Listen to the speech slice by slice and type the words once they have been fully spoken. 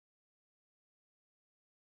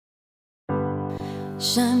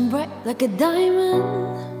Shine bright like a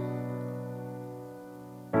diamond.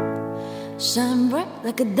 Shine bright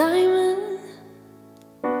like a diamond.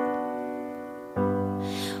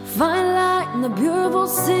 Fine light in the beautiful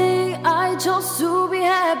sea. I chose to be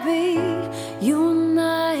happy. You and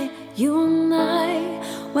I,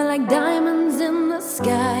 we're like diamonds in the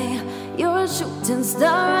sky. You're a shooting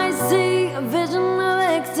star, I see a vision of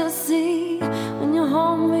ecstasy. When you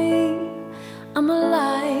hold me, I'm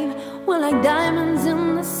alive. We're like diamonds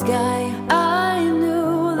in the sky. I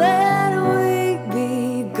knew that we'd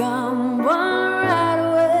become one right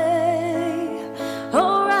away.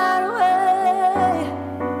 Oh, right away.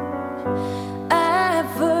 At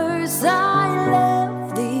first I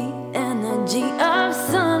left the energy of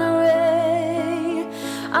sun ray.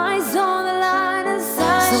 I saw the light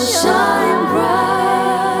inside. So shine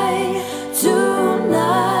bright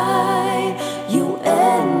tonight. You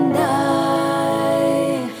and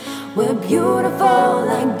I, we're beautiful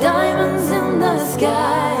like diamonds in the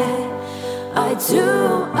sky. I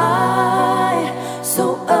too, so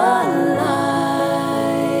alive.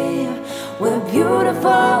 We're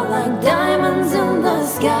beautiful like diamonds in the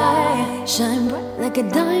sky. Shine bright like a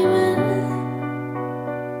diamond.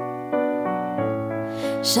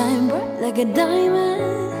 Shine bright like a diamond.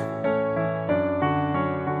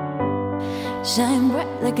 Shine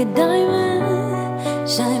bright like a diamond.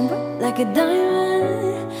 Shine bright like a diamond.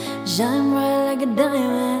 Shine bright like a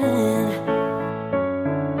diamond.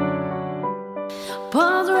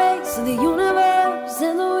 Palms race to the universe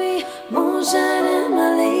and we moonshine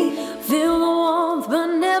Emily. Feel the warmth but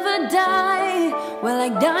never die. We're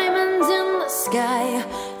like diamonds in the sky.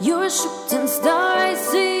 You're a shooting star, I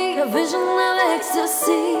see a vision of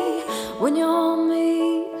ecstasy. When you hold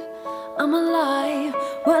me, I'm alive.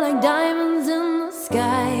 We're like diamonds in the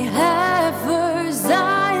sky. At first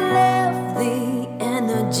I left the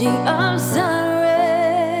energy of sun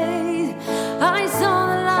rays. I saw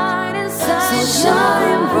the light inside. So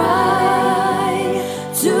shine bright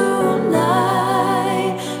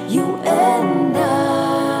tonight. You and I,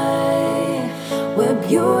 we're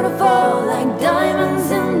beautiful like diamonds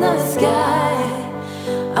in the sky.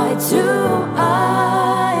 I too,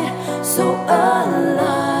 so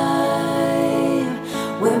alive.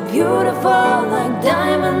 We're beautiful like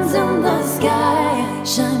diamonds in the sky.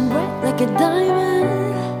 Shine bright like a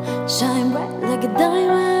diamond. Shine bright like a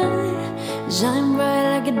diamond. Shine bright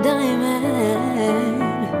like a diamond.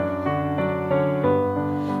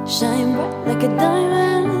 Shine bright like a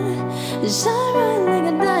diamond. Shine bright like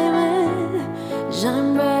a diamond.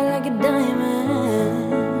 Shine bright like a diamond.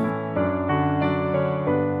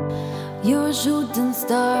 You're a shooting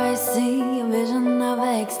star, I see a vision of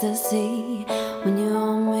ecstasy. When you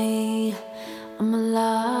hold me, I'm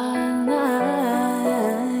alive.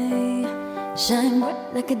 Shine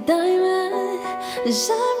bright like a diamond.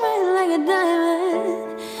 Shine bright like a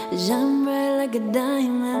diamond. Shine bright like a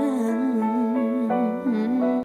diamond.